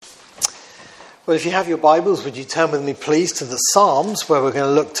Well, if you have your Bibles, would you turn with me, please, to the Psalms, where we're going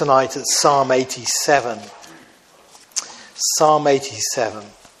to look tonight at Psalm 87. Psalm 87.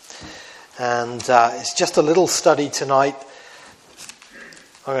 And it's just a little study tonight.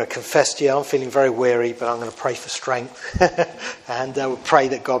 I'm going to confess to you, I'm feeling very weary, but I'm going to pray for strength. And we'll pray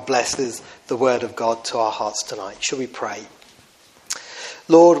that God blesses the Word of God to our hearts tonight. Shall we pray?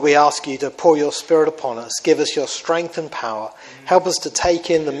 Lord, we ask you to pour your Spirit upon us. Give us your strength and power. Help us to take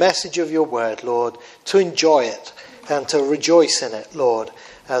in the message of your word, Lord, to enjoy it and to rejoice in it, Lord,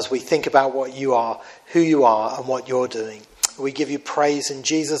 as we think about what you are, who you are, and what you're doing. We give you praise in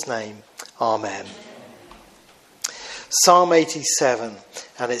Jesus' name. Amen. Psalm 87,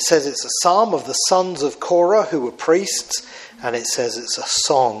 and it says it's a psalm of the sons of Korah who were priests, and it says it's a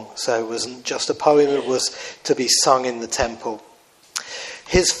song, so it wasn't just a poem, it was to be sung in the temple.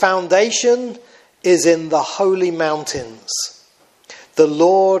 His foundation is in the holy mountains. The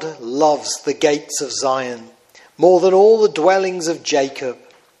Lord loves the gates of Zion more than all the dwellings of Jacob.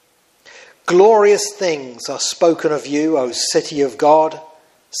 Glorious things are spoken of you, O city of God,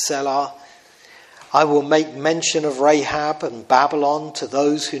 Selah. I will make mention of Rahab and Babylon to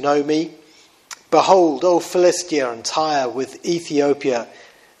those who know me. Behold, O Philistia and Tyre with Ethiopia,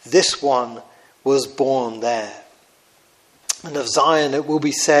 this one was born there. And of Zion it will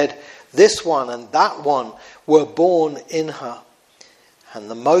be said, this one and that one were born in her. And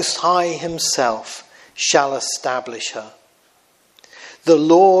the Most High himself shall establish her. The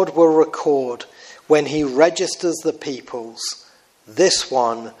Lord will record when he registers the peoples. This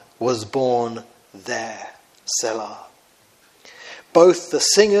one was born there. Selah. Both the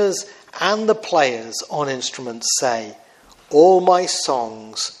singers and the players on instruments say, all my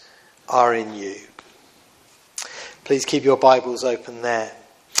songs are in you. Please keep your Bibles open there.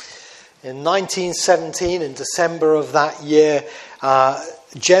 In 1917, in December of that year,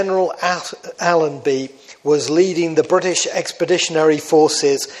 General Allenby was leading the British expeditionary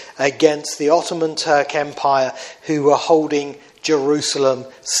forces against the Ottoman Turk Empire, who were holding Jerusalem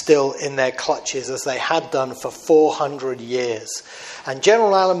still in their clutches, as they had done for 400 years. And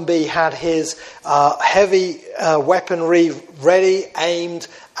General Allenby had his heavy weaponry ready, aimed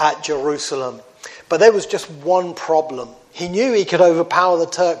at Jerusalem. But there was just one problem. He knew he could overpower the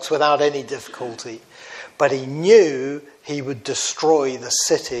Turks without any difficulty, but he knew he would destroy the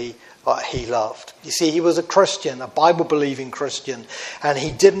city that he loved. You see, he was a Christian, a Bible-believing Christian, and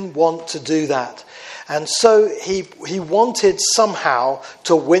he didn't want to do that. And so he wanted somehow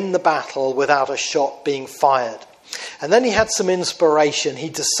to win the battle without a shot being fired. And then he had some inspiration. He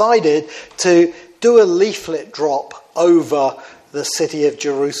decided to do a leaflet drop over the city of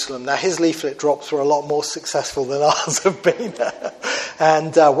Jerusalem. Now, his leaflet drops were a lot more successful than ours have been.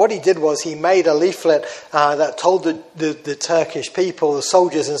 And what he did was he made a leaflet that told the Turkish people, the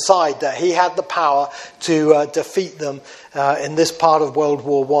soldiers inside, that he had the power to defeat them in this part of World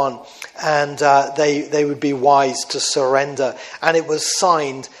War I. And they would be wise to surrender. And it was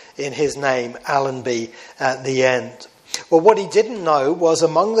signed in his name, Allenby, at the end. Well, what he didn't know was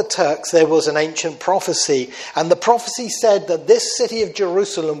among the Turks there was an ancient prophecy, and the prophecy said that this city of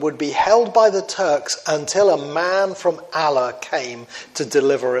Jerusalem would be held by the Turks until a man from Allah came to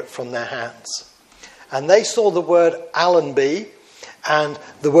deliver it from their hands. And they saw the word Allenby, and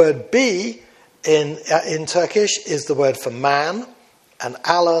the word B in Turkish is the word for man, and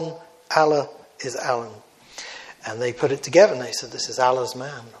Allah is Alan. And they put it together and they said, this is Allah's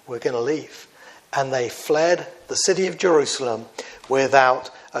man, we're going to leave. And they fled the city of Jerusalem without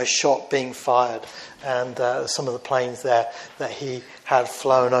a shot being fired. And some of the planes there that he had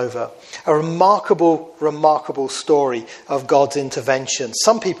flown over. A remarkable, remarkable story of God's intervention.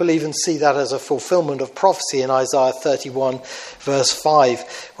 Some people even see that as a fulfillment of prophecy in Isaiah 31 verse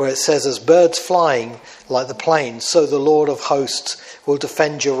 5, where it says, as birds flying like the planes, so the Lord of hosts will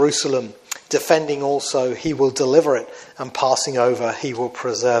defend Jerusalem. Defending also, he will deliver it, and passing over, he will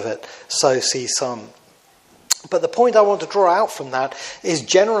preserve it. So see some. But the point I want to draw out from that is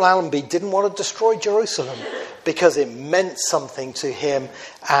General Allenby didn't want to destroy Jerusalem because it meant something to him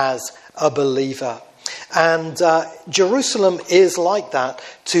as a believer. And Jerusalem is like that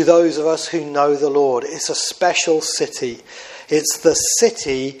to those of us who know the Lord. It's a special city. It's the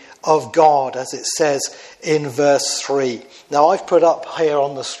city of God, as it says in verse 3. Now, I've put up here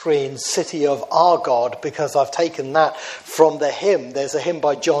on the screen City of Our God because I've taken that from the hymn. There's a hymn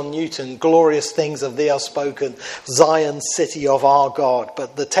by John Newton, Glorious Things of Thee Are Spoken, Zion, City of Our God.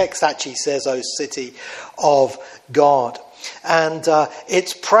 But the text actually says, O City of God. And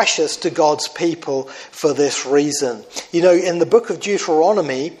it's precious to God's people for this reason. You know, in the book of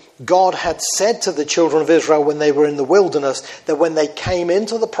Deuteronomy, God had said to the children of Israel when they were in the wilderness that when they came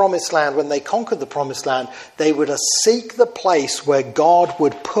into the promised land, when they conquered the promised land, they would seek the place where God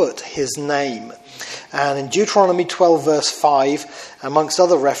would put his name. And in Deuteronomy 12 verse 5, amongst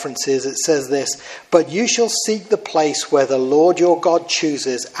other references, it says this: "But you shall seek the place where the Lord your God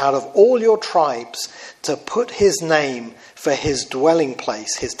chooses out of all your tribes to put his name for his dwelling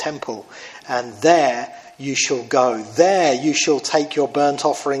place, his temple, and there you shall go. There you shall take your burnt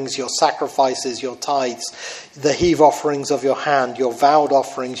offerings, your sacrifices, your tithes, the heave offerings of your hand, your vowed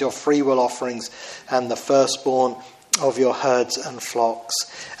offerings, your freewill offerings, and the firstborn of your herds and flocks."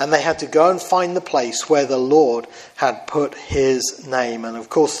 And they had to go and find the place where the Lord had put his name. And of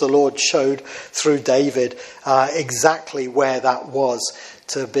course the Lord showed through David exactly where that was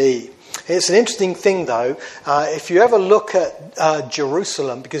to be. It's an interesting thing, though, if you ever look at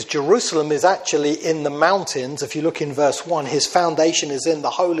Jerusalem, because Jerusalem is actually in the mountains. If you look in verse 1, his foundation is in the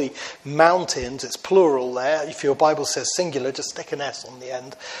holy mountains. It's plural there. If your Bible says singular, just stick an S on the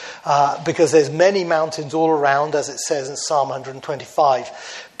end, because there's many mountains all around, as it says in Psalm 125.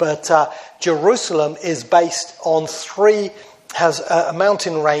 But Jerusalem is based on has a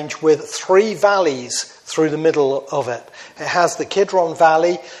mountain range with 3 valleys through the middle of it. It has the Kidron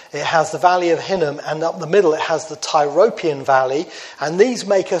Valley, it has the Valley of Hinnom, and up the middle it has the Tyropian Valley. And these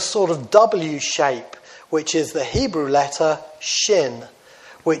make a sort of W shape, which is the Hebrew letter Shin,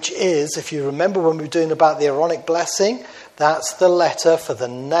 which is, if you remember when we were doing about the Aaronic blessing, that's the letter for the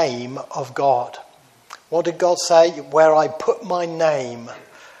name of God. What did God say? Where I put my name,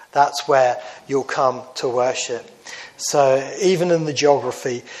 that's where you'll come to worship. So even in the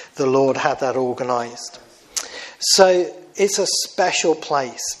geography, the Lord had that organised. So it's a special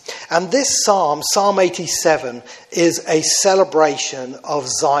place. And this psalm, Psalm 87, is a celebration of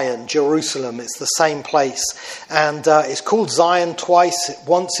Zion, Jerusalem. It's the same place. And it's called Zion twice,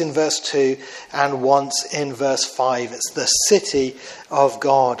 once in verse 2 and once in verse 5. It's the city of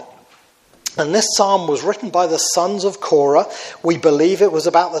God. And this psalm was written by the sons of Korah. We believe it was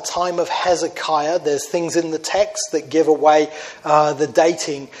about the time of Hezekiah. There's things in the text that give away the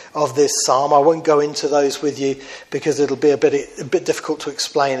dating of this psalm. I won't go into those with you because it'll be a bit difficult to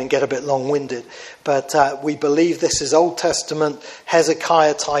explain and get a bit long-winded. But we believe this is Old Testament,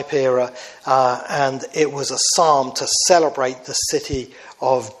 Hezekiah type era, and it was a psalm to celebrate the city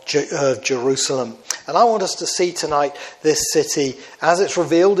of Jerusalem. And I want us to see tonight this city as it's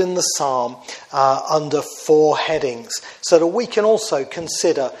revealed in the psalm under 4 headings, so that we can also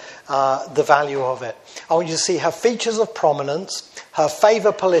consider the value of it. I want you to see her features of prominence, her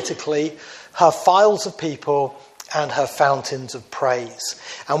favour politically, her files of people, and her fountains of praise.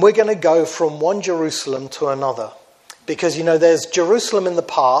 And we're going to go from one Jerusalem to another, because there's Jerusalem in the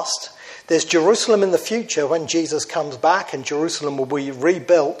past. There's Jerusalem in the future when Jesus comes back, and Jerusalem will be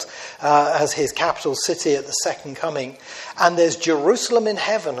rebuilt as his capital city at the second coming. And there's Jerusalem in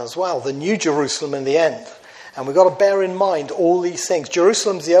heaven as well, the new Jerusalem in the end. And we've got to bear in mind all these things.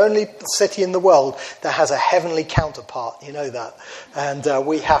 Jerusalem's the only city in the world that has a heavenly counterpart. You know that. And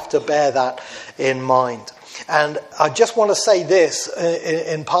we have to bear that in mind. And I just want to say this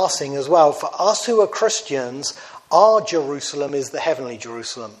in passing as well. For us who are Christians, our Jerusalem is the heavenly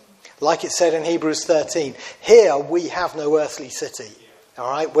Jerusalem. Like it said in Hebrews 13, here we have no earthly city.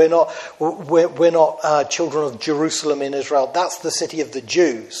 All right, we're not children of Jerusalem in Israel. That's the city of the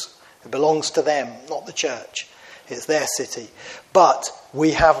Jews. It belongs to them, not the church. It's their city. But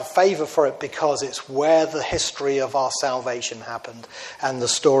we have a favour for it because it's where the history of our salvation happened and the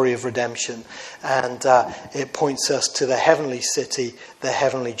story of redemption. And it points us to the heavenly city, the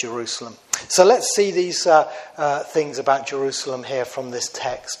heavenly Jerusalem. So let's see these things about Jerusalem here from this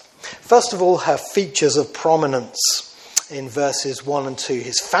text. First of all, her features of prominence in verses 1 and 2.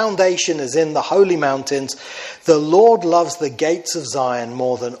 His foundation is in the holy mountains. The Lord loves the gates of Zion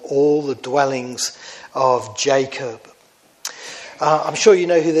more than all the dwellings of Jacob. I'm sure you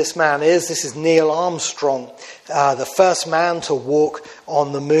know who this man is. This is Neil Armstrong, the first man to walk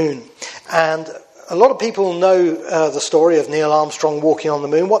on the moon. And a lot of people know the story of Neil Armstrong walking on the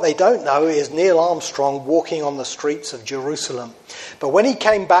moon. What they don't know is Neil Armstrong walking on the streets of Jerusalem. But when he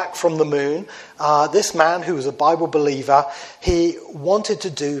came back from the moon, this man who was a Bible believer, he wanted to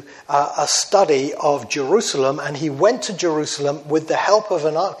do a study of Jerusalem, and he went to Jerusalem with the help of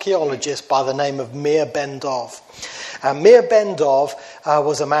an archaeologist by the name of Meir Ben-Dov. And Meir Ben-Dov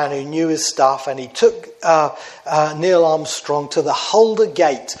was a man who knew his stuff, and he took Neil Armstrong to the Huldah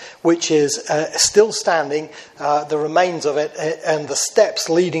Gate, which is still standing, the remains of it, and the steps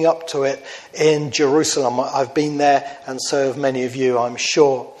leading up to it in Jerusalem. I've been there, and so have many of you, I'm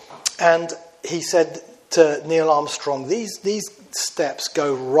sure. And he said, to Neil Armstrong, these steps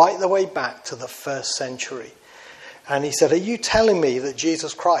go right the way back to the 1st century. And he said, are you telling me that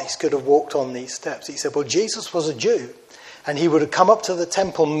Jesus Christ could have walked on these steps? He said, well, Jesus was a Jew, and he would have come up to the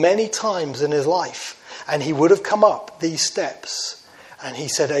temple many times in his life, and he would have come up these steps. And he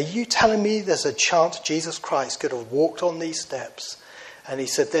said, are you telling me there's a chance Jesus Christ could have walked on these steps? And he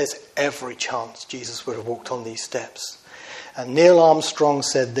said, there's every chance Jesus would have walked on these steps. And Neil Armstrong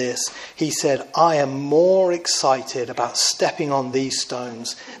said this. He said, I am more excited about stepping on these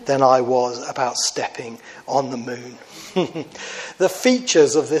stones than I was about stepping on the moon. The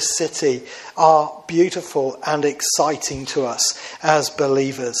features of this city are beautiful and exciting to us as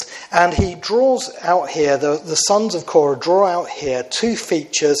believers. And he draws out here, the sons of Korah draw out here 2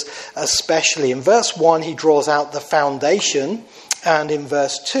 features especially. In verse 1, he draws out the foundation. And in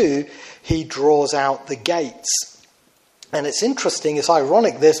verse 2, he draws out the gates. And it's interesting, it's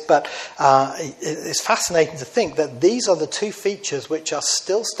ironic this, but it's fascinating to think that these are the 2 features which are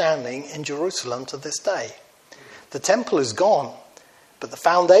still standing in Jerusalem to this day. The temple is gone, but the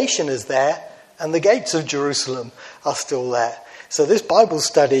foundation is there, and the gates of Jerusalem are still there. So this Bible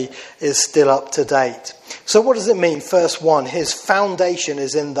study is still up to date. So what does it mean? Verse 1, his foundation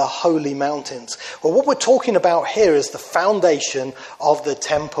is in the holy mountains. Well, what we're talking about here is the foundation of the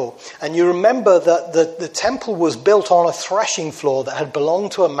temple. And you remember that the temple was built on a threshing floor that had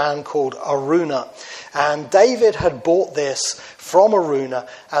belonged to a man called Araunah. And David had bought this from Araunah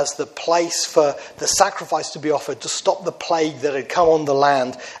as the place for the sacrifice to be offered to stop the plague that had come on the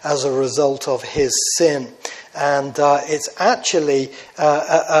land as a result of his sin. And it's actually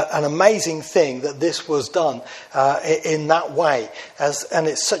an amazing thing that this was done in that way. And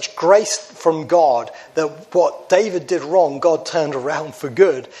it's such grace from God that what David did wrong, God turned around for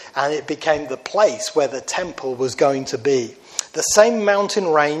good, and it became the place where the temple was going to be. The same mountain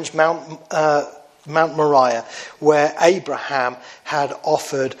range, Mount Moriah, where Abraham had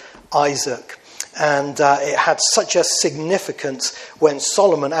offered Isaac. And it had such a significance when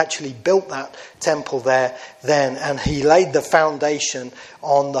Solomon actually built that temple there then, and he laid the foundation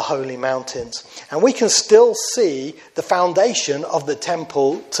on the holy mountains. And we can still see the foundation of the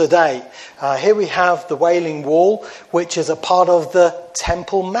temple today. Here we have the Wailing Wall, which is a part of the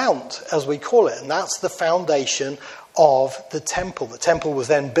Temple Mount, as we call it, and that's the foundation of the temple. The temple was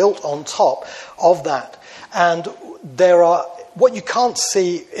then built on top of that. And what you can't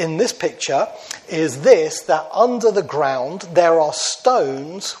see in this picture is this, that under the ground there are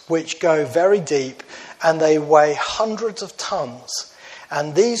stones which go very deep, and they weigh hundreds of tons.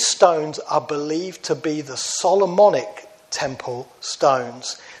 And these stones are believed to be the Solomonic temple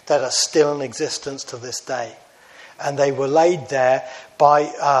stones that are still in existence to this day. And they were laid there by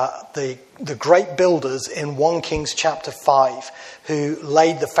the great builders in 1 Kings chapter 5, who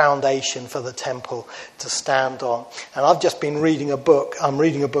laid the foundation for the temple to stand on. And I've just been reading a book. I'm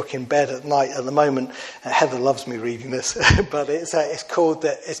reading a book in bed at night at the moment. Heather loves me reading this, but it's called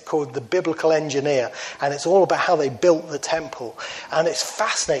The Biblical Engineer, and it's all about how they built the temple. And it's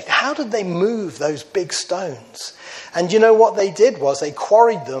fascinating. How did they move those big stones? And you know what they did was they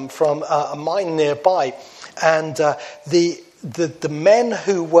quarried them from a mine nearby. And the men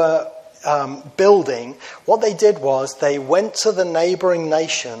who were building, what they did was they went to the neighbouring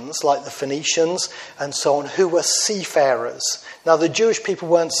nations like the Phoenicians and so on, who were seafarers. Now the Jewish people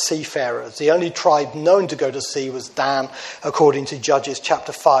weren't seafarers. The only tribe known to go to sea was Dan, according to Judges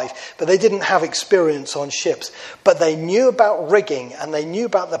chapter 5. But they didn't have experience on ships. But they knew about rigging, and they knew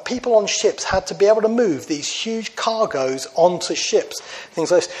about the people on ships had to be able to move these huge cargoes onto ships,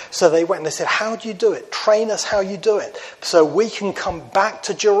 things like this. So they went and they said, how do you do it? Train us how you do it, so we can come back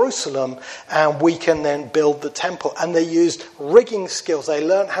to Jerusalem and we can then build the temple. And they used rigging skills. They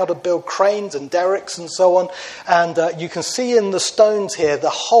learned how to build cranes and derricks and so on. And you can see in the stones here the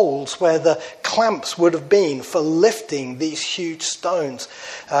holes where the clamps would have been for lifting these huge stones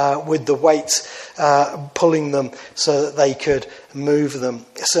with the weights pulling them so that they could move them.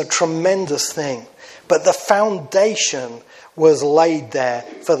 It's a tremendous thing. But the foundation was laid there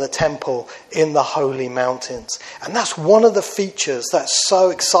for the temple in the holy mountains. And that's one of the features that's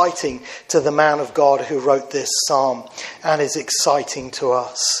so exciting to the man of God who wrote this psalm, and is exciting to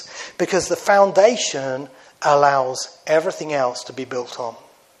us, because the foundation allows everything else to be built on.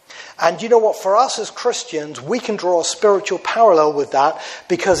 And you know what? For us as Christians, we can draw a spiritual parallel with that,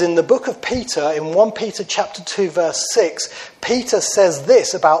 because in the book of Peter, in 1 Peter chapter 2 verse 6, Peter says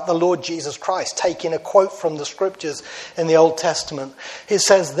this about the Lord Jesus Christ, taking a quote from the scriptures in the Old Testament. He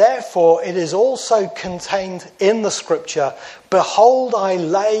says, therefore it is also contained in the scripture, behold, I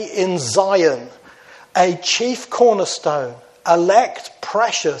lay in Zion a chief cornerstone, elect,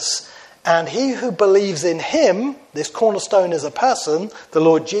 precious, And he who believes in him, this cornerstone is a person, the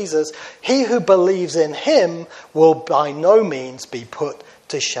Lord Jesus, he who believes in him will by no means be put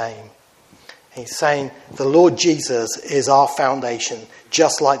to shame. He's saying the Lord Jesus is our foundation,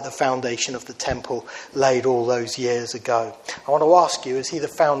 just like the foundation of the temple laid all those years ago. I want to ask you, is he the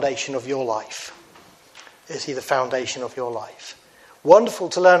foundation of your life? Is he the foundation of your life? Wonderful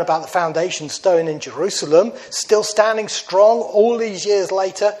to learn about the foundation stone in Jerusalem, still standing strong all these years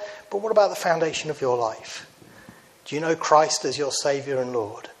later. But what about the foundation of your life? Do you know Christ as your Saviour and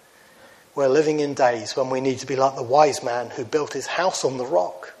Lord? We're living in days when we need to be like the wise man who built his house on the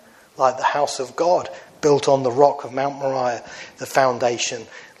rock, like the house of God built on the rock of Mount Moriah. The foundation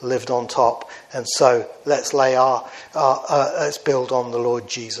lived on top. And so let's let's build on the Lord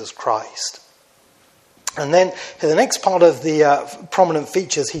Jesus Christ. And then the next part of the prominent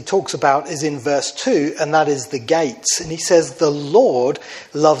features he talks about is in verse 2, and that is the gates. And he says, the Lord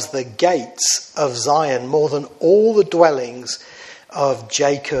loves the gates of Zion more than all the dwellings of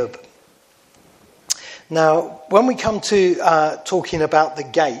Jacob. Now, when we come to talking about the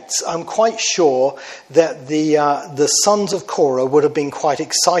gates, I'm quite sure that the sons of Korah would have been quite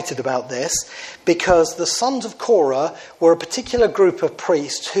excited about this, because the sons of Korah were a particular group of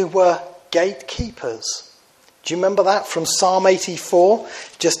priests who were gatekeepers. Do you remember that from Psalm 84?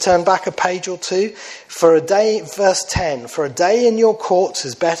 Just turn back a page or two. For a day, verse 10, for a day in your courts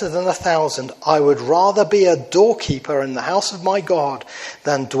is better than 1,000. I would rather be a doorkeeper in the house of my God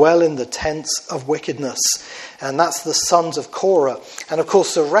than dwell in the tents of wickedness. And that's the sons of Korah. And of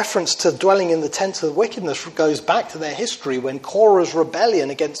course, the reference to dwelling in the tents of wickedness goes back to their history when Korah's rebellion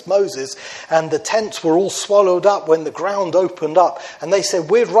against Moses, and the tents were all swallowed up when the ground opened up. And they said,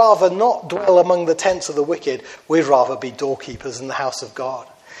 we'd rather not dwell among the tents of the wicked. We'd rather be doorkeepers in the house of God.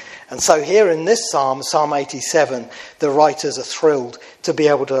 And so here in this psalm, Psalm 87, the writers are thrilled to be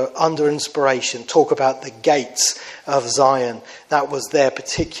able to, under inspiration, talk about the gates of Zion. That was their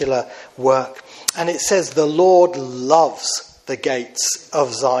particular work. And it says the Lord loves the gates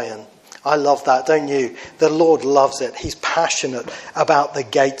of Zion. I love that, don't you? The Lord loves it. He's passionate about the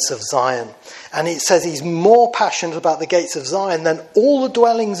gates of Zion. And it says he's more passionate about the gates of Zion than all the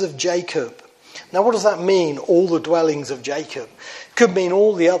dwellings of Jacob. Now, what does that mean, all the dwellings of Jacob? It could mean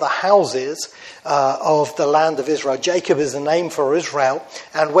all the other houses of the land of Israel. Jacob is a name for Israel.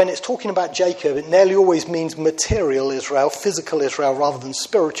 And when it's talking about Jacob, it nearly always means material Israel, physical Israel, rather than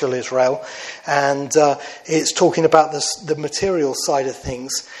spiritual Israel. And it's talking about the material side of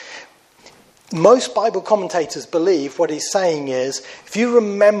things. Most Bible commentators believe what he's saying is, if you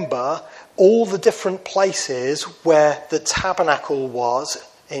remember all the different places where the tabernacle was,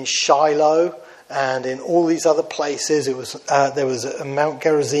 in Shiloh, and in all these other places, there was Mount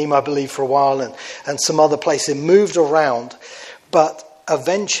Gerizim, I believe, for a while, and some other places. It moved around, but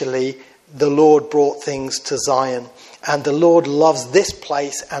eventually the Lord brought things to Zion. And the Lord loves this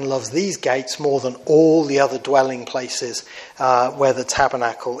place and loves these gates more than all the other dwelling places where the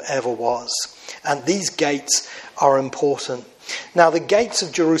tabernacle ever was. And these gates are important. Now, the gates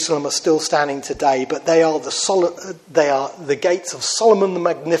of Jerusalem are still standing today, but they are the gates of Solomon the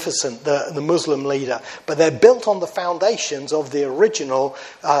Magnificent, the Muslim leader. But they're built on the foundations of the original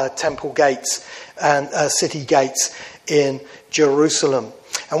temple gates and city gates in Jerusalem.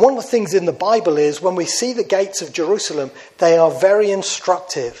 And one of the things in the Bible is when we see the gates of Jerusalem, they are very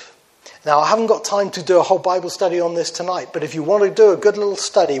instructive. Now, I haven't got time to do a whole Bible study on this tonight, but if you want to do a good little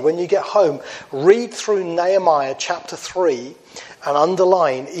study when you get home, read through Nehemiah chapter 3 and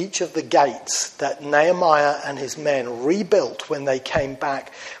underline each of the gates that Nehemiah and his men rebuilt when they came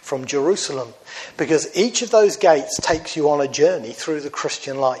back from Jerusalem. Because each of those gates takes you on a journey through the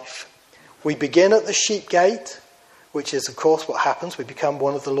Christian life. We begin at the sheep gate, which is, of course, what happens. We become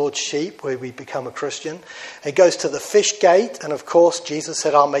one of the Lord's sheep, where we become a Christian. It goes to the fish gate, and of course, Jesus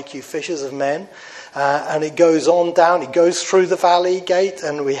said, I'll make you fishers of men. And it goes on down, it goes through the valley gate,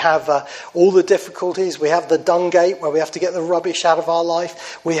 and we have all the difficulties. We have the dung gate, where we have to get the rubbish out of our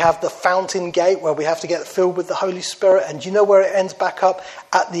life. We have the fountain gate, where we have to get filled with the Holy Spirit. And do you know where it ends back up?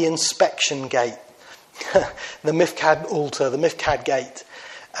 At the inspection gate. The Mifkad altar, the Mifkad gate.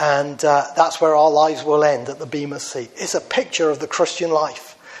 And that's where our lives will end, at the Bema seat. It's a picture of the Christian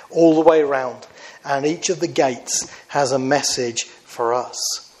life all the way around. And each of the gates has a message for us.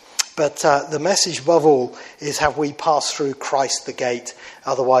 But the message above all is, have we passed through Christ the gate?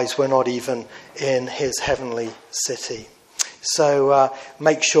 Otherwise, we're not even in his heavenly city. So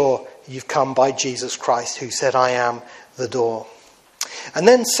make sure you've come by Jesus Christ, who said, I am the door. And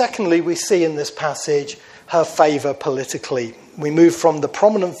then secondly, we see in this passage her favour politically. we move from the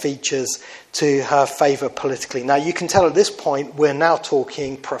prominent features to her favour politically. Now, you can tell at this point we're now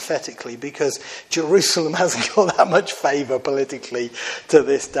talking prophetically, because Jerusalem hasn't got that much favour politically to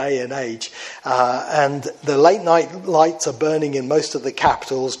this day and age. And the late night lights are burning in most of the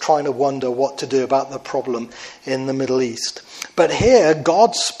capitals, trying to wonder what to do about the problem in the Middle East. But here,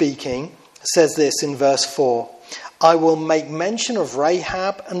 God speaking says this in verse 4, I will make mention of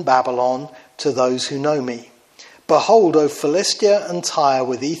Rahab and Babylon to those who know me. Behold, O Philistia and Tyre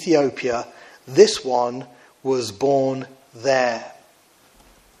with Ethiopia, this one was born there.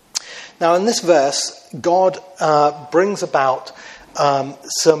 Now in this verse, God brings about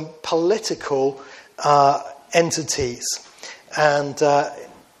some political entities. And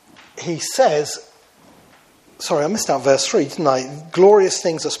he says, sorry, I missed out verse 3, didn't I? Glorious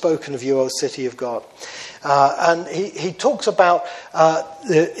things are spoken of you, O city of God. And he talks about,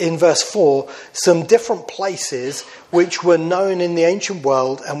 in verse 4, some different places which were known in the ancient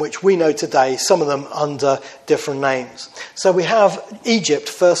world and which we know today, some of them under different names. So we have Egypt,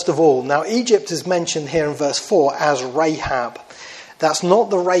 first of all. Now, Egypt is mentioned here in verse 4 as Rahab. That's not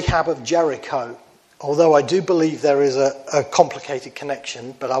the Rahab of Jericho, although I do believe there is a complicated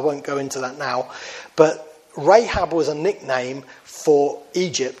connection, but I won't go into that now. But Rahab was a nickname for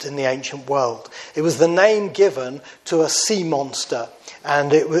Egypt in the ancient world. It was the name given to a sea monster.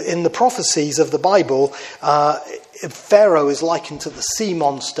 And in the prophecies of the Bible, Pharaoh is likened to the sea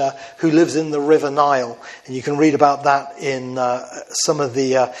monster who lives in the River Nile. And you can read about that in some of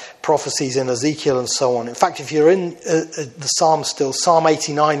the prophecies in Ezekiel and so on. In fact, if you're in the Psalm still, Psalm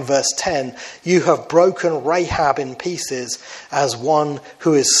 89 verse 10, you have broken Rahab in pieces as one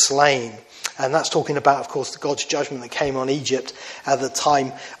who is slain. And that's talking about, of course, God's judgment that came on Egypt at the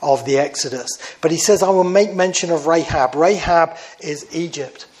time of the Exodus. But he says, I will make mention of Rahab. Rahab is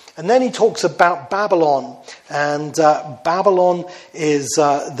Egypt. And then he talks about Babylon. And Babylon is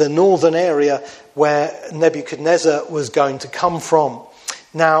the northern area where Nebuchadnezzar was going to come from.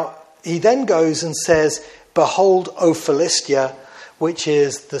 Now, he then goes and says, Behold, O Philistia, which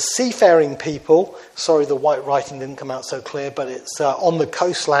is the seafaring people. Sorry, the white writing didn't come out so clear, but it's on the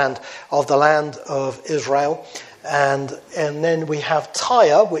coastland of the land of Israel. And then we have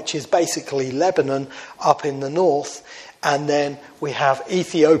Tyre, which is basically Lebanon up in the north. And then we have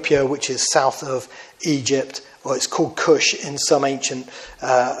Ethiopia, which is south of Egypt, or it's called Cush in some ancient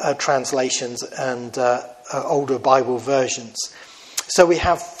translations and older Bible versions. So we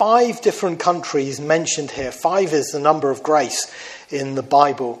have 5 different countries mentioned here. 5 is the number of grace in the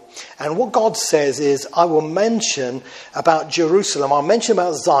Bible. And what God says is, I will mention about Jerusalem, I'll mention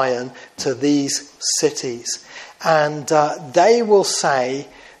about Zion to these cities. And they will say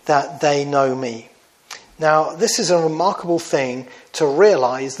that they know me. Now, this is a remarkable thing to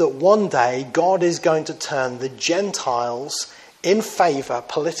realize that one day God is going to turn the Gentiles in favour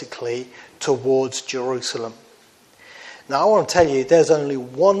politically towards Jerusalem. Now, I want to tell you, there's only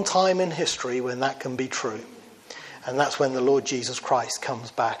one time in history when that can be true. And that's when the Lord Jesus Christ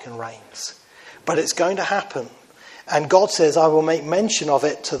comes back and reigns. But it's going to happen. And God says, I will make mention of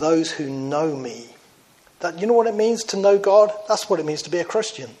it to those who know me. You know what it means to know God? That's what it means to be a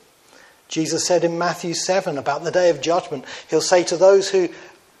Christian. Jesus said in Matthew 7 about the day of judgment, he'll say to those who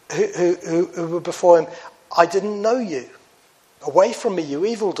were before him, I didn't know you. Away from me, you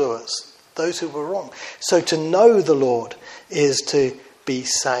evildoers. Those who were wrong. So to know the Lord is to be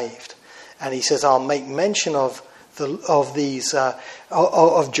saved. And he says, I'll make mention of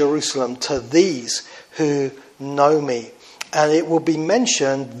Jerusalem to these who know me. And it will be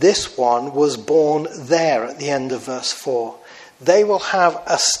mentioned, this one was born there at the end of verse 4. They will have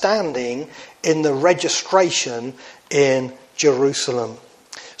a standing in the registration in Jerusalem.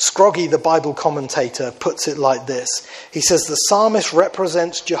 Scroggie, the Bible commentator, puts it like this. He says, the psalmist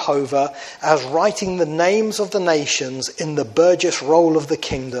represents Jehovah as writing the names of the nations in the Burgess roll of the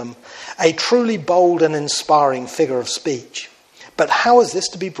kingdom, a truly bold and inspiring figure of speech. But how is this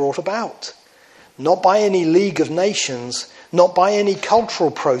to be brought about? Not by any league of nations, not by any cultural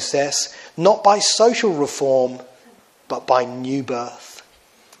process, not by social reform, but by new birth.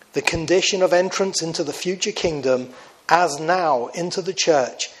 The condition of entrance into the future kingdom, as now into the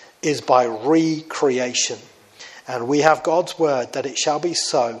church, is by recreation. And we have God's word that it shall be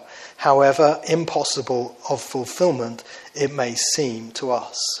so, however impossible of fulfillment it may seem to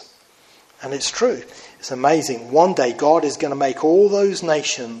us. And it's true. It's amazing. One day God is going to make all those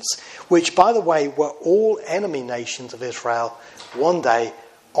nations, which by the way were all enemy nations of Israel, one day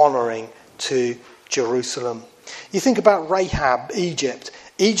honouring to Jerusalem. You think about Rahab, Egypt.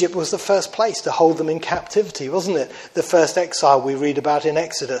 Egypt was the first place to hold them in captivity, wasn't it? The first exile we read about in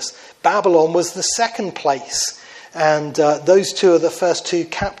Exodus. Babylon was the second place And those two are the first two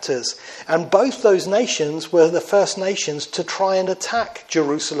captors. And both those nations were the first nations to try and attack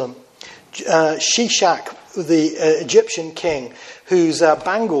Jerusalem. Shishak, the Egyptian king, whose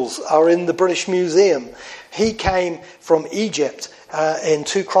bangles are in the British Museum, he came from Egypt in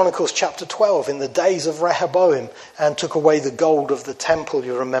 2 Chronicles chapter 12 in the days of Rehoboam and took away the gold of the temple,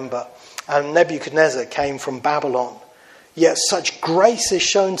 you remember. And Nebuchadnezzar came from Babylon. Yet such grace is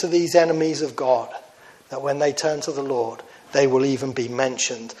shown to these enemies of God that when they turn to the Lord, they will even be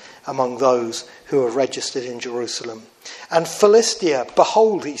mentioned among those who are registered in Jerusalem. And Philistia,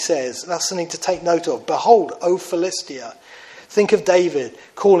 behold, he says, that's something to take note of. Behold, O Philistia. Think of David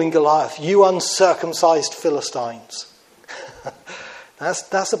calling Goliath, you uncircumcised Philistines.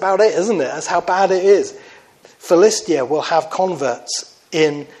 That's about it, isn't it? That's how bad it is. Philistia will have converts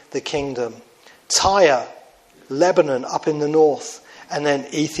in the kingdom. Tyre, Lebanon up in the north, and then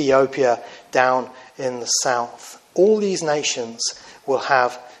Ethiopia down in the south. All these nations will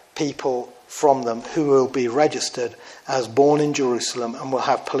have people from them who will be registered as born in Jerusalem and will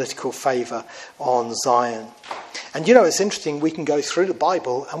have political favour on Zion. And you know, it's interesting, we can go through the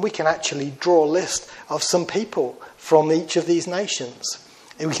Bible and we can actually draw a list of some people from each of these nations.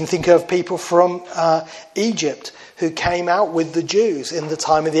 And we can think of people from Egypt who came out with the Jews in the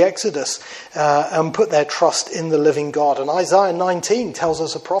time of the Exodus and put their trust in the living God. And Isaiah 19 tells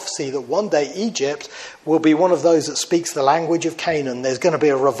us a prophecy that one day Egypt will be one of those that speaks the language of Canaan. There's going to be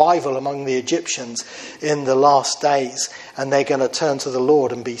a revival among the Egyptians in the last days, and they're going to turn to the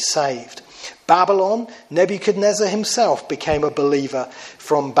Lord and be saved. Babylon, Nebuchadnezzar himself became a believer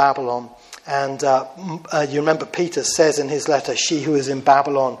from Babylon. And you remember Peter says in his letter, she who is in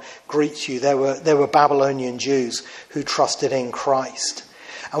Babylon greets you. There were Babylonian Jews who trusted in Christ.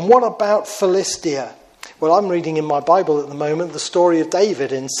 And what about Philistia? Well, I'm reading in my Bible at the moment the story of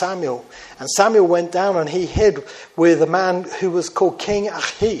David in Samuel. And Samuel went down and he hid with a man who was called King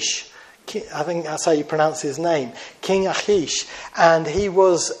Achish. I think that's how you pronounce his name, King Achish. And he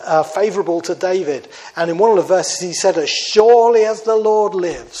was favourable to David. And in one of the verses he said, as surely as the Lord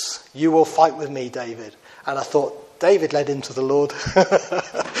lives, you will fight with me, David. And I thought, David led him to the Lord.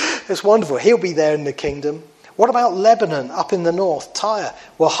 It's wonderful. He'll be there in the kingdom. What about Lebanon up in the north, Tyre?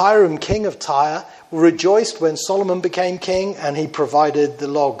 Well, Hiram, king of Tyre, rejoiced when Solomon became king and he provided the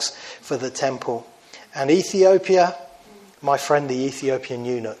logs for the temple. And Ethiopia, my friend, the Ethiopian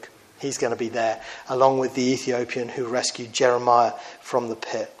eunuch. He's going to be there, along with the Ethiopian who rescued Jeremiah from the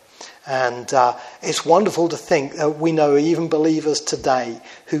pit. And it's wonderful to think that we know even believers today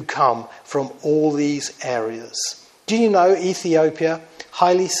who come from all these areas. Do you know Ethiopia?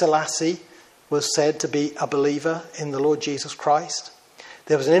 Haile Selassie was said to be a believer in the Lord Jesus Christ.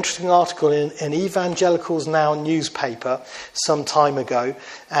 There was an interesting article in Evangelicals Now newspaper some time ago,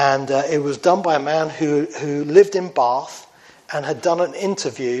 and it was done by a man who lived in Bath and had done an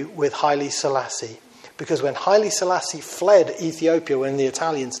interview with Haile Selassie. Because when Haile Selassie fled Ethiopia when the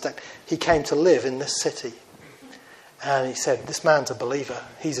Italians attacked, he came to live in this city. And he said, this man's a believer.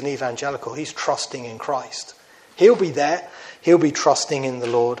 He's an evangelical. He's trusting in Christ. He'll be there. He'll be trusting in the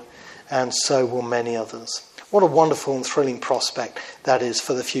Lord. And so will many others. What a wonderful and thrilling prospect that is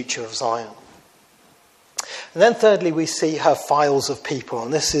for the future of Zion. And then thirdly, we see her files of people.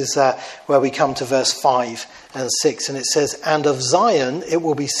 And this is where we come to verse 5 and 6. And it says, and of Zion it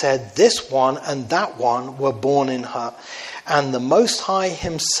will be said, this one and that one were born in her. And the Most High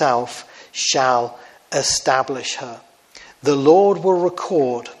himself shall establish her. The Lord will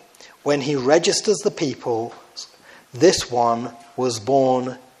record when he registers the people, this one was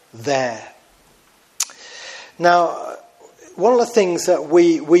born there. Now, one of the things that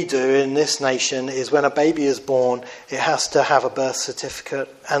we do in this nation is when a baby is born, it has to have a birth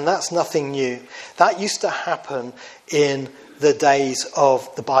certificate. And that's nothing new. That used to happen in the days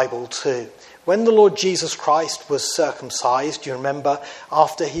of the Bible too. When the Lord Jesus Christ was circumcised, you remember,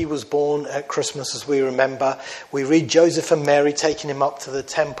 after he was born at Christmas, as we remember, we read Joseph and Mary taking him up to the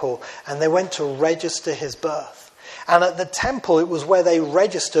temple, and they went to register his birth. And at the temple, it was where they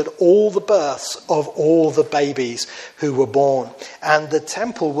registered all the births of all the babies who were born. And the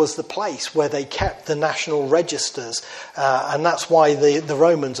temple was the place where they kept the national registers. And that's why the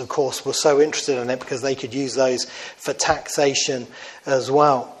Romans, of course, were so interested in it, because they could use those for taxation as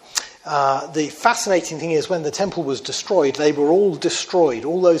well. The fascinating thing is when the temple was destroyed, they were all destroyed.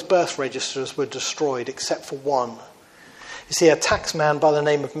 All those birth registers were destroyed except for one. You see, a taxman by the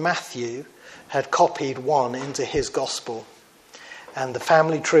name of Matthew had copied one into his gospel. And the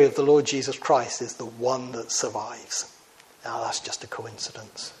family tree of the Lord Jesus Christ is the one that survives. Now, that's just a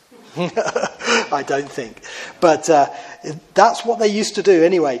coincidence. I don't think. But That's what they used to do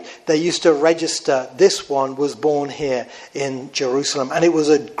anyway. They used to register, this one was born here in Jerusalem. And it was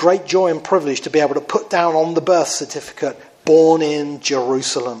a great joy and privilege to be able to put down on the birth certificate, born in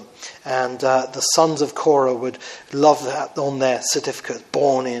Jerusalem. And the sons of Korah would love that on their certificate,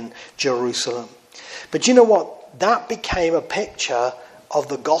 born in Jerusalem. But you know what? That became a picture of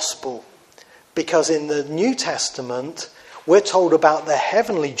the gospel. Because in the New Testament, we're told about the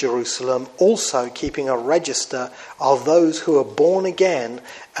heavenly Jerusalem also keeping a register of those who are born again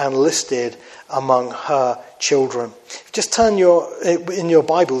and listed among her children. Just turn in your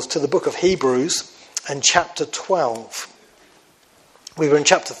Bibles to the book of Hebrews and chapter 12. We were in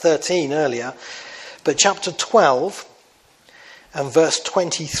chapter 13 earlier, but chapter 12 and verse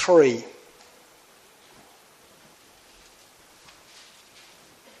 23.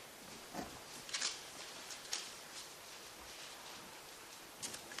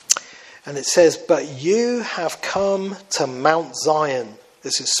 And it says, "But you have come to Mount Zion,"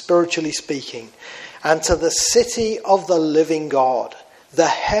 this is spiritually speaking, "and to the city of the living God, the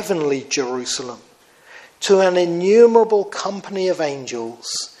heavenly Jerusalem, to an innumerable company of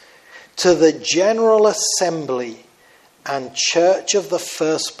angels, to the general assembly and church of the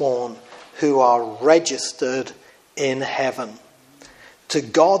firstborn who are registered in heaven, to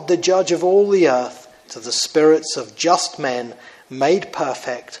God the judge of all the earth, to the spirits of just men made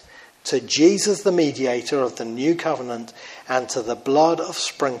perfect, to Jesus the mediator of the new covenant, and to the blood of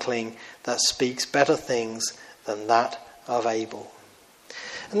sprinkling that speaks better things than that of Abel."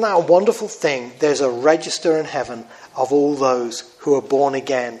 Isn't that a wonderful thing? There's a register in heaven of all those who are born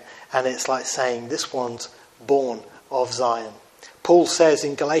again, and it's like saying this one's born of Zion. Paul says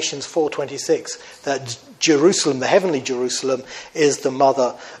in Galatians 4:26 that Jerusalem, the heavenly Jerusalem, is the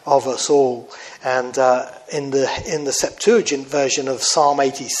mother of us all. And in the Septuagint version of Psalm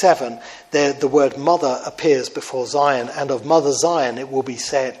 87, the word mother appears before Zion, and of Mother Zion it will be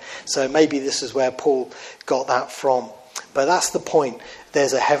said. So maybe this is where Paul got that from. But that's the point.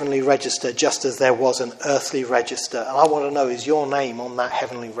 There's a heavenly register just as there was an earthly register. And I want to know, is your name on that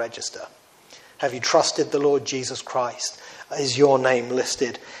heavenly register? Have you trusted the Lord Jesus Christ? Is your name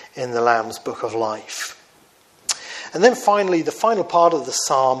listed in the Lamb's Book of Life? And then finally, the final part of the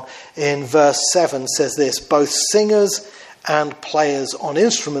psalm in verse 7 says this: "Both singers and players on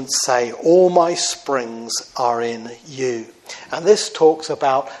instruments say, 'All my springs are in you.'" And this talks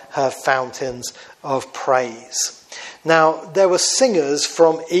about her fountains of praise. Now, there were singers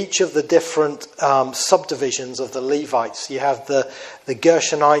from each of the different subdivisions of the Levites. You have the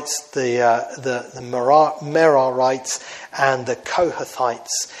Gershonites, the Merarites, and the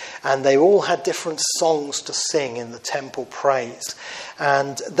Kohathites. And they all had different songs to sing in the temple praise.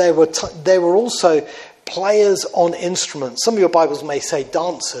 And they were also players on instruments. Some of your Bibles may say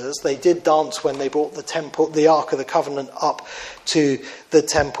dancers. They did dance when they brought the Ark of the Covenant up to the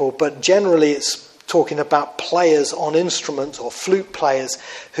temple. But generally it's talking about players on instruments or flute players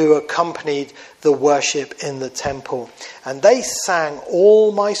who accompanied the worship in the temple. And they sang,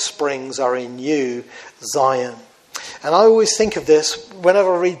 "All my springs are in you, Zion." And I always think of this,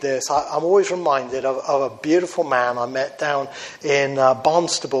 whenever I read this, I'm always reminded of a beautiful man I met down in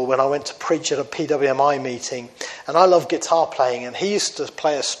Barnstable when I went to preach at a PWMI meeting. And I love guitar playing, and he used to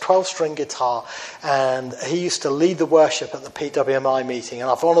play a 12-string guitar, and he used to lead the worship at the PWMI meeting. And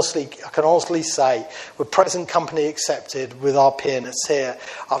I can honestly say, with present company accepted, with our pianists here,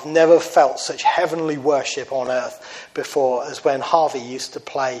 I've never felt such heavenly worship on earth before as when Harvey used to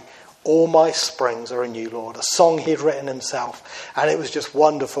play "All my springs are in you, Lord," a song he'd written himself. And it was just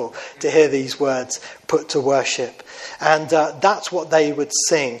wonderful to hear these words put to worship. And that's what they would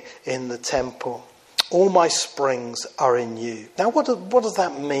sing in the temple. "All my springs are in you." Now, what does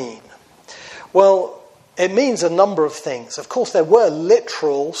that mean? Well, it means a number of things. Of course, there were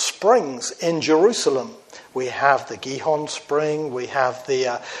literal springs in Jerusalem. We have the Gihon spring, we have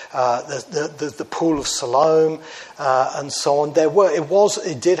the pool of Siloam, and so on.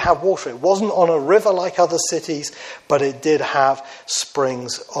 It did have water. It wasn't on a river like other cities, but it did have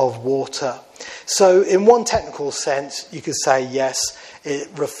springs of water. So in one technical sense, you could say, yes, it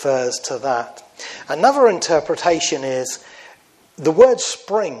refers to that. Another interpretation is the word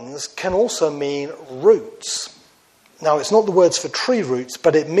springs can also mean roots. Now, it's not the words for tree roots,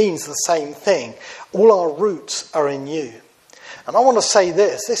 but it means the same thing. All our roots are in you. And I want to say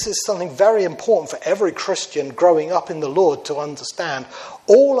this is something very important for every Christian growing up in the Lord to understand.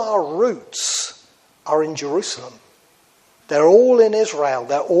 All our roots are in Jerusalem. They're all in Israel.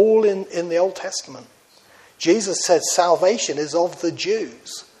 They're all in the Old Testament. Jesus said salvation is of the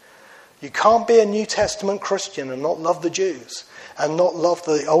Jews. You can't be a New Testament Christian and not love the Jews and not love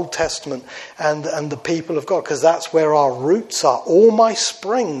the Old Testament and the people of God, because that's where our roots are. All my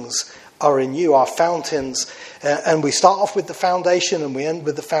springs are in you, our fountains. And we start off with the foundation and we end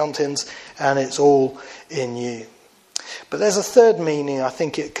with the fountains, and it's all in you. But there's a third meaning I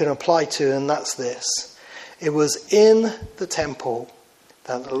think it can apply to, and that's this. It was in the temple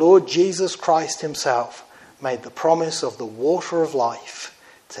that the Lord Jesus Christ himself made the promise of the water of life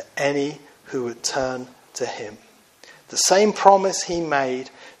to any who would turn to him. The same promise he made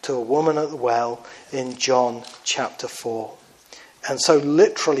to a woman at the well in John chapter 4. And so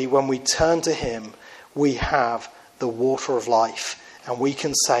literally when we turn to him, we have the water of life. And we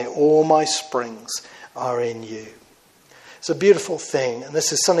can say, all my springs are in you. It's a beautiful thing. And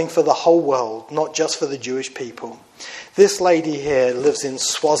this is something for the whole world, not just for the Jewish people. This lady here lives in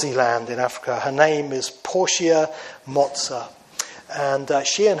Swaziland in Africa. Her name is Portia Motsa. And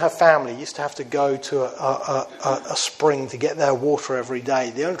she and her family used to have to go to a spring to get their water every day.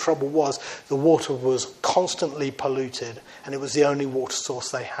 The only trouble was the water was constantly polluted, and it was the only water source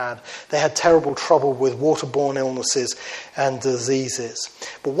they had. They had terrible trouble with waterborne illnesses and diseases.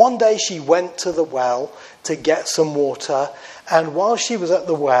 But one day she went to the well to get some water, and while she was at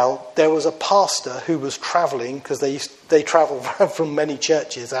the well, there was a pastor who was travelling, because they travel from many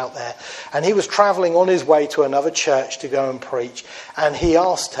churches out there, and he was travelling on his way to another church to go and preach, and he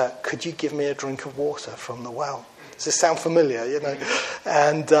asked her, could you give me a drink of water from the well? Does this sound familiar, you know?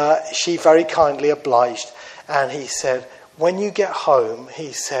 And she very kindly obliged, and he said, when you get home,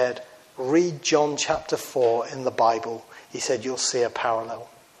 he said, read John chapter 4 in the Bible. He said, you'll see a parallel.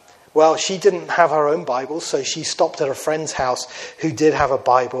 Well, she didn't have her own Bible, so she stopped at a friend's house who did have a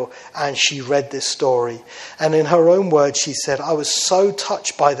Bible, and she read this story. And in her own words, she said, I was so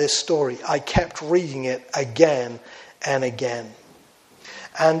touched by this story, I kept reading it again and again.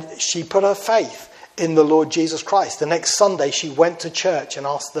 And she put her faith in the Lord Jesus Christ. The next Sunday, she went to church and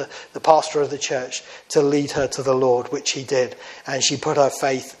asked the pastor of the church to lead her to the Lord, which he did. And she put her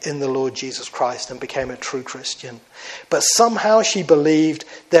faith in the Lord Jesus Christ and became a true Christian. But somehow she believed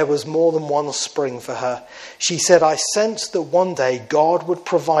there was more than one spring for her. She said, I sensed that one day God would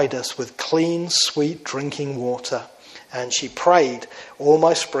provide us with clean, sweet drinking water. And she prayed, all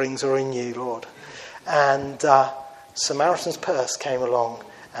my springs are in you, Lord. And Samaritan's Purse came along,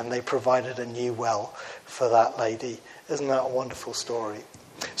 and they provided a new well for that lady. Isn't that a wonderful story?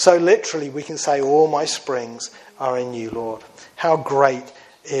 So literally we can say, all my springs are in you, Lord. How great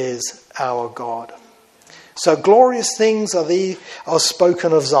is our God. So glorious things are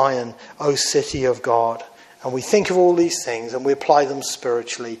spoken of Zion, O city of God. And we think of all these things and we apply them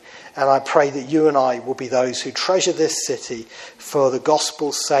spiritually. And I pray that you and I will be those who treasure this city for the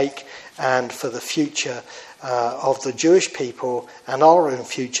gospel's sake and for the future of the Jewish people and our own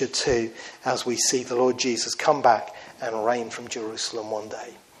future too, as we see the Lord Jesus come back and reign from Jerusalem one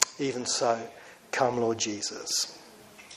day. Even so, come Lord Jesus.